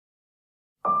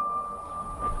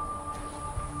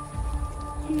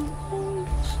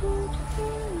Miss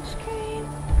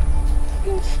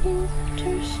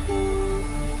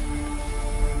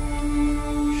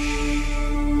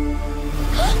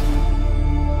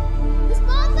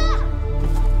Martha!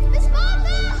 Miss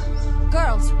Martha!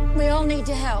 Girls, we all need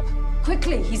to help.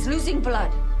 Quickly, he's losing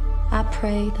blood. I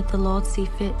pray that the Lord see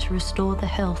fit to restore the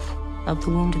health of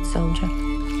the wounded soldier.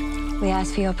 We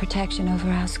ask for your protection over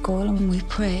our school, and we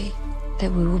pray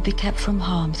that we will be kept from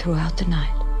harm throughout the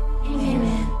night.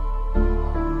 Amen.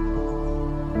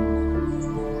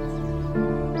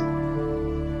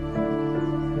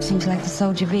 Seems like the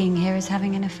soldier being here is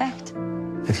having an effect.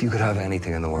 If you could have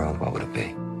anything in the world, what would it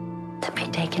be? To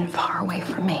be taken far away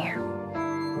from here.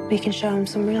 We can show him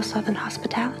some real Southern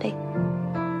hospitality.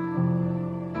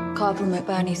 Corporal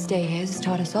McBurney's stay here has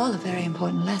taught us all a very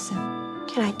important lesson.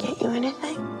 Can I get you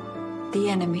anything? The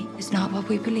enemy is not what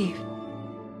we believe.